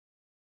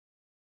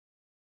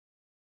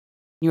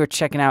You are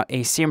checking out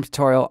a Serum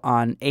tutorial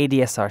on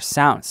ADSR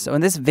sounds. So in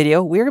this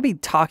video, we're going to be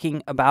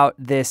talking about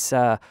this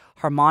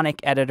harmonic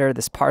editor,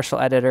 this partial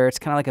editor. It's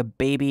kind of like a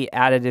baby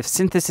additive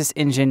synthesis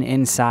engine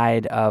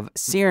inside of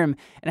Serum,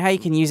 and how you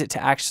can use it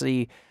to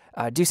actually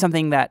do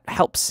something that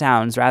helps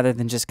sounds rather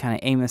than just kind of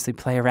aimlessly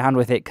play around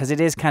with it, because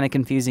it is kind of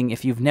confusing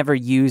if you've never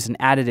used an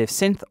additive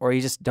synth or you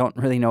just don't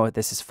really know what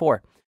this is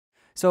for.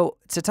 So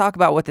to talk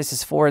about what this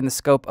is for in the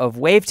scope of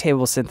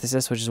wavetable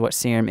synthesis, which is what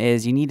Serum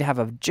is, you need to have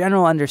a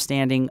general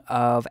understanding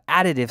of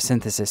additive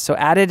synthesis. So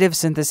additive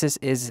synthesis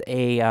is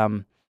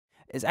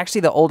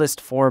actually the oldest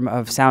form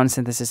of sound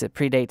synthesis. It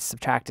predates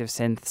subtractive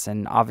synths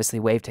and obviously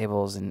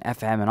wavetables and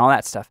FM and all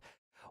that stuff.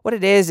 What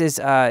it is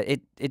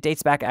it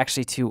dates back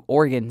actually to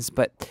organs,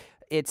 but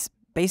it's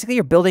basically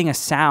you're building a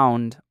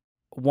sound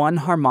one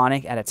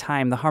harmonic at a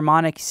time. The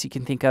harmonics, you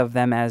can think of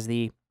them as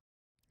the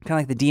kind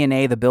of like the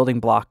DNA, the building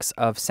blocks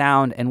of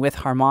sound. And with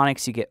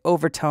harmonics, you get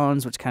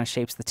overtones, which kind of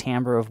shapes the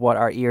timbre of what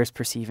our ears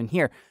perceive and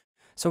hear.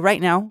 So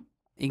right now,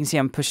 you can see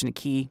I'm pushing a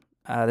key.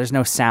 There's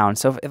no sound.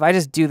 So if I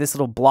just do this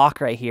little block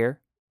right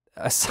here,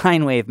 a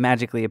sine wave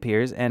magically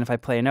appears. And if I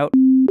play a note.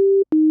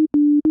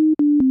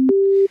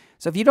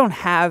 So if you don't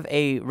have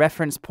a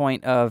reference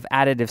point of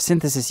additive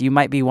synthesis, you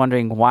might be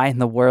wondering, why in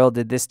the world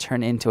did this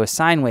turn into a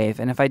sine wave?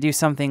 And if I do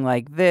something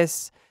like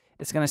this,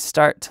 it's going to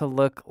start to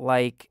look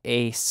like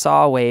a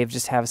saw wave,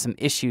 just have some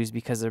issues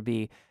because there'll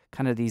be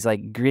kind of these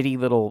like gritty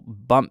little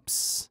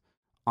bumps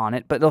on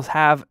it, but it'll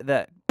have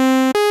the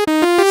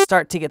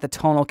start to get the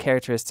tonal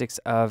characteristics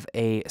of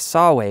a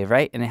saw wave,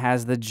 right? And it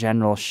has the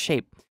general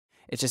shape.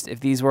 It's just if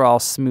these were all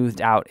smoothed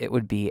out, it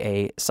would be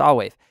a saw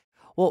wave.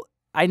 Well,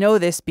 I know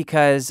this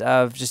because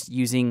of just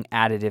using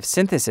additive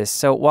synthesis.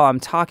 So while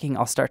I'm talking,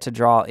 I'll start to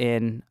draw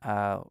in,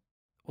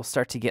 we'll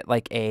start to get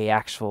like a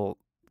actual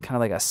kind of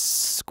like a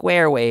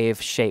square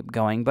wave shape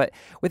going. But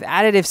with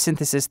additive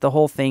synthesis, the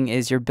whole thing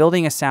is you're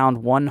building a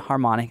sound one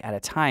harmonic at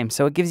a time.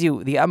 So it gives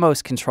you the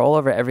utmost control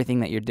over everything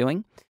that you're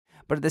doing.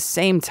 But at the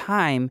same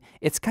time,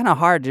 it's kind of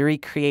hard to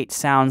recreate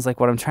sounds like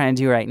what I'm trying to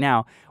do right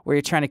now, where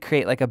you're trying to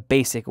create like a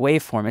basic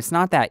waveform. It's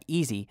not that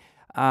easy.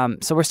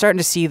 So we're starting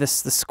to see the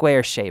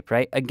square shape,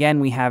 right? Again,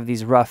 we have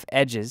these rough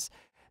edges.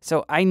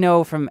 So I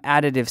know from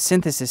additive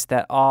synthesis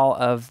that all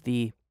of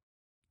the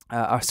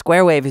our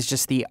square wave is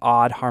just the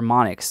odd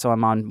harmonics. So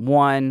I'm on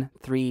 1,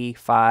 3,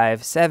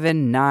 5,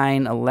 7,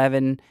 9,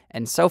 11,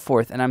 and so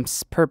forth. And I'm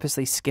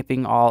purposely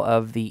skipping all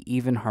of the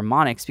even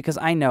harmonics because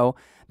I know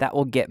that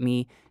will get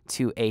me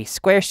to a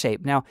square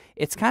shape. Now,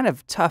 it's kind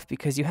of tough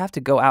because you have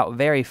to go out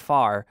very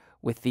far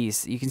with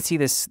these. You can see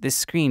this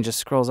screen just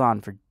scrolls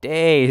on for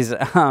days.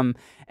 And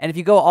if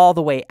you go all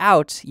the way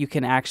out, you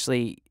can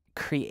actually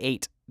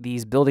create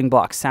these building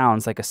block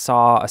sounds like a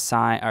saw, a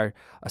sine, or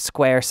a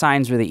square.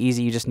 Sine's really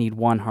easy. You just need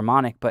one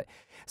harmonic. But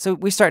so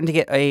we're starting to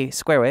get a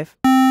square wave.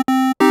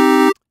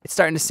 It's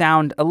starting to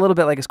sound a little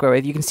bit like a square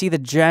wave. You can see the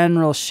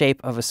general shape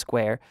of a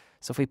square.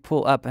 So if we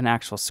pull up an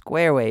actual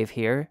square wave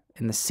here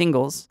in the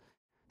singles,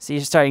 so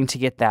you're starting to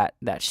get that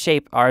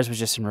shape. Ours was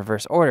just in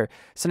reverse order.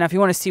 So now if you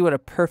want to see what a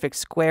perfect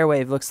square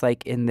wave looks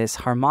like in this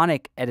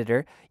harmonic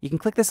editor, you can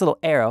click this little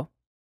arrow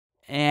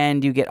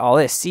and you get all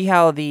this. See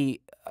how the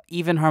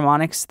even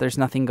harmonics, there's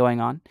nothing going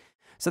on.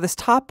 So this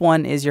top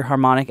one is your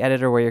harmonic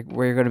editor where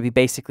you're going to be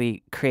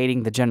basically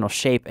creating the general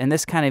shape, and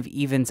this kind of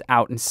evens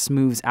out and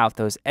smooths out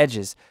those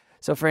edges.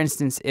 So for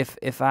instance,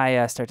 if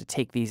I start to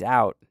take these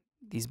out,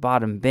 these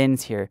bottom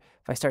bins here,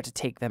 if I start to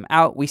take them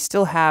out, we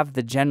still have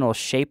the general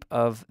shape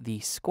of the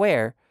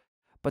square,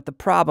 but the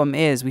problem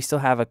is we still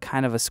have a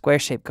kind of a square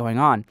shape going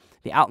on,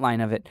 the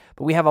outline of it,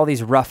 but we have all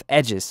these rough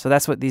edges. So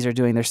that's what these are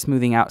doing. They're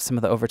smoothing out some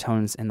of the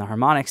overtones in the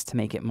harmonics to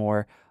make it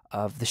more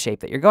of the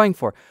shape that you're going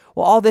for.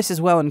 Well, all this is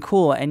well and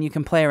cool, and you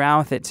can play around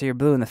with it till you're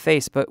blue in the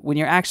face, but when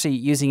you're actually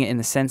using it in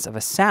the sense of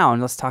a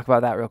sound, let's talk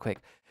about that real quick.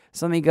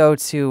 So let me go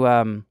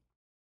to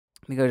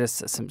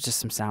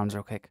some sounds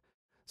real quick.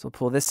 So we'll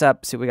pull this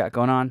up, see what we got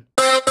going on.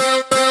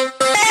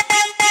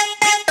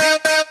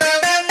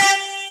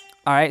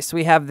 All right, so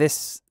we have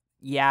this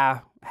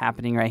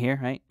happening right here,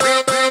 right?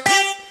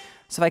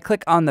 So if I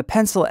click on the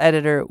pencil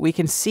editor, we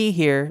can see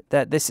here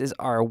that this is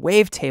our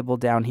wavetable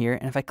down here,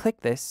 and if I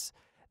click this,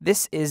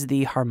 this is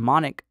the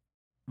harmonic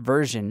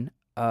version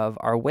of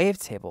our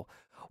wavetable.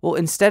 Well,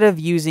 instead of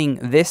using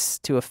this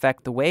to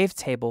affect the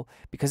wavetable,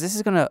 because this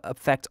is going to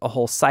affect a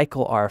whole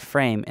cycle or a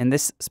frame, and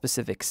this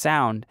specific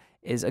sound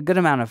is a good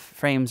amount of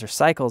frames or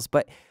cycles,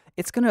 but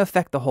it's going to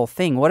affect the whole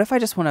thing. What if I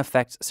just want to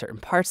affect certain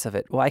parts of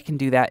it? Well, I can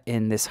do that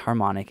in this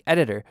harmonic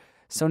editor.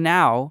 So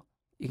now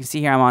you can see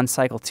here I'm on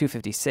cycle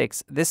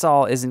 256. This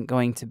all isn't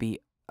going to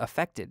be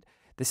affected.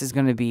 This is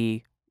going to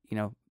be,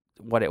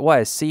 what it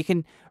was. So you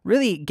can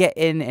really get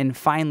in and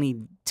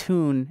finely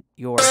tune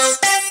your... It's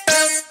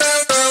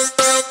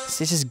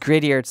just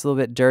grittier, it's a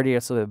little bit dirtier,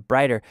 it's a little bit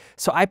brighter.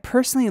 So I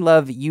personally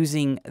love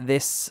using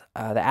this,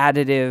 the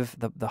additive,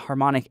 the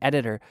harmonic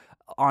editor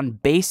on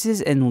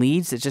basses and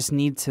leads that just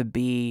need to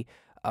be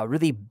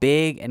really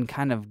big and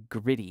kind of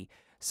gritty.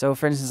 So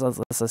for instance,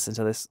 let's listen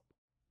to this.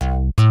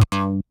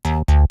 All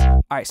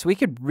right, so we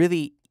could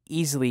really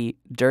easily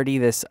dirty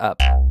this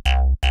up.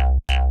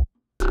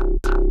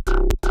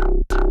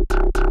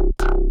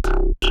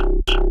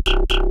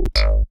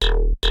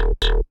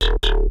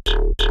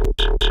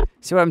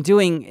 So what I'm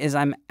doing is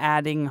I'm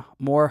adding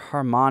more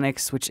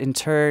harmonics, which in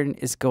turn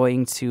is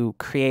going to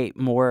create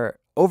more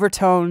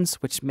overtones,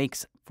 which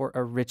makes for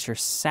a richer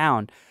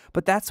sound.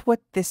 But that's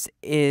what this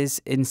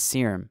is in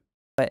Serum.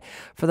 But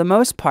for the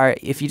most part,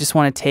 if you just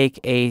want to take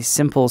a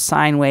simple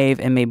sine wave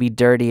and maybe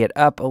dirty it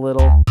up a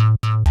little,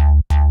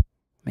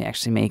 may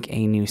actually make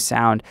a new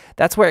sound.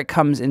 That's where it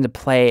comes into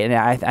play, and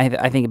I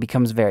think it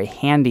becomes very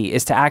handy,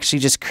 is to actually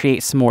just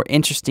create some more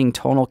interesting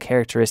tonal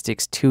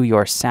characteristics to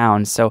your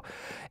sound. So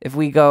if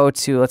we go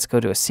to, let's go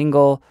to a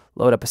single,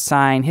 load up a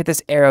sine, hit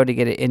this arrow to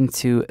get it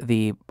into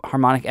the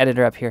harmonic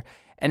editor up here,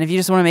 and if you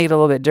just want to make it a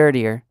little bit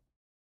dirtier,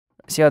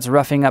 see how it's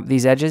roughing up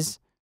these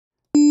edges?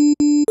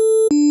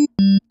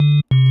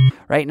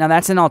 Right, now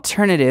that's an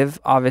alternative,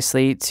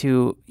 obviously,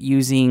 to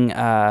using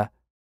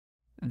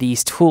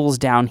these tools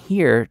down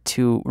here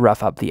to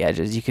rough up the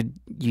edges. You could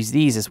use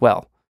these as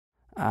well.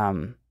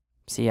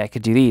 See, I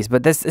could do these,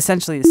 but that's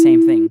essentially the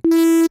same thing.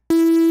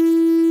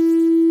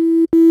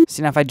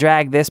 See, now if I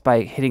drag this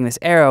by hitting this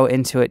arrow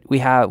into it, we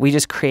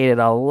just created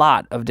a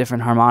lot of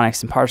different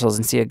harmonics and partials,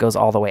 and see it goes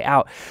all the way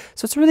out.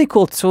 So it's a really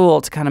cool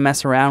tool to kind of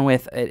mess around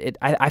with.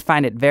 I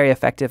find it very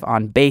effective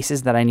on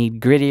basses that I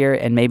need grittier,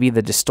 and maybe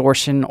the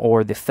distortion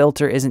or the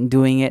filter isn't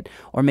doing it,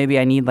 or maybe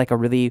I need like a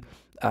really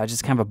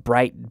just kind of a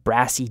bright,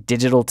 brassy,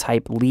 digital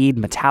type lead,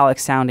 metallic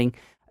sounding.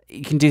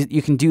 You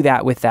can do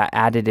that with that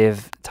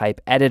additive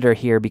type editor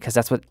here, because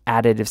that's what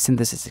Additive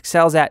Synthesis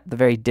excels at, the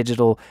very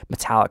digital,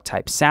 metallic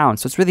type sound.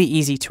 So it's really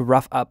easy to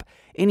rough up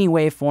any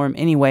waveform,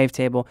 any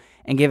wavetable,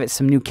 and give it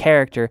some new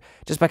character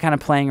just by kind of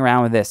playing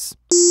around with this.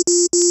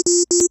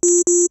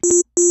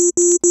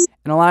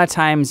 And a lot of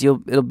times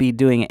it'll be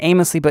doing it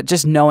aimlessly, but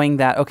just knowing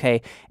that,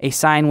 okay, a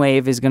sine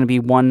wave is going to be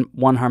one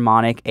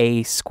harmonic,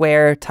 a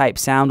square type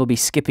sound will be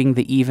skipping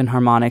the even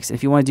harmonics.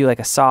 If you want to do like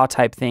a saw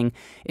type thing,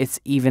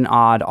 it's even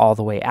odd all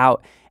the way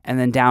out. And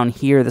then down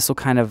here, this will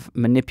kind of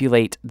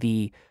manipulate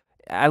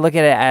I look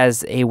at it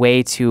as a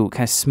way to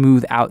kind of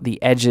smooth out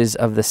the edges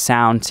of the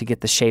sound to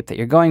get the shape that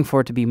you're going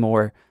for to be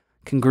more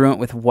congruent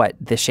with what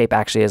the shape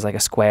actually is, like a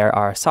square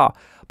or a saw.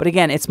 But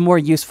again, it's more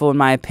useful, in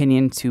my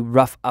opinion, to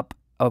rough up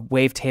a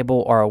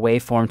wavetable or a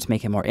waveform to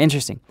make it more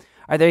interesting. All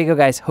right, there you go,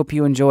 guys. Hope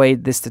you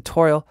enjoyed this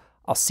tutorial.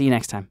 I'll see you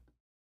next time.